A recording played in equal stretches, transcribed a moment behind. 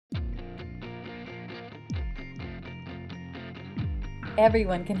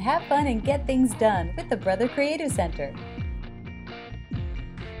Everyone can have fun and get things done with the Brother Creative Center.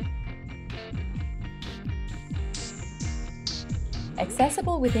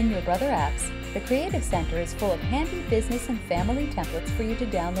 Accessible within your Brother apps, the Creative Center is full of handy business and family templates for you to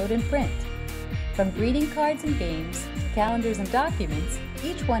download and print. From greeting cards and games, calendars and documents,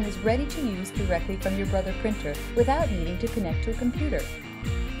 each one is ready to use directly from your Brother printer without needing to connect to a computer.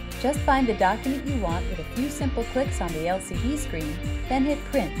 Just find the document you want with a few simple clicks on the LCD screen, then hit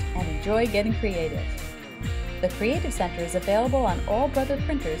print and enjoy getting creative. The Creative Center is available on all Brother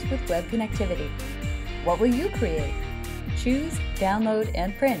printers with web connectivity. What will you create? Choose, download,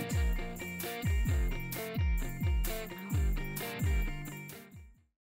 and print.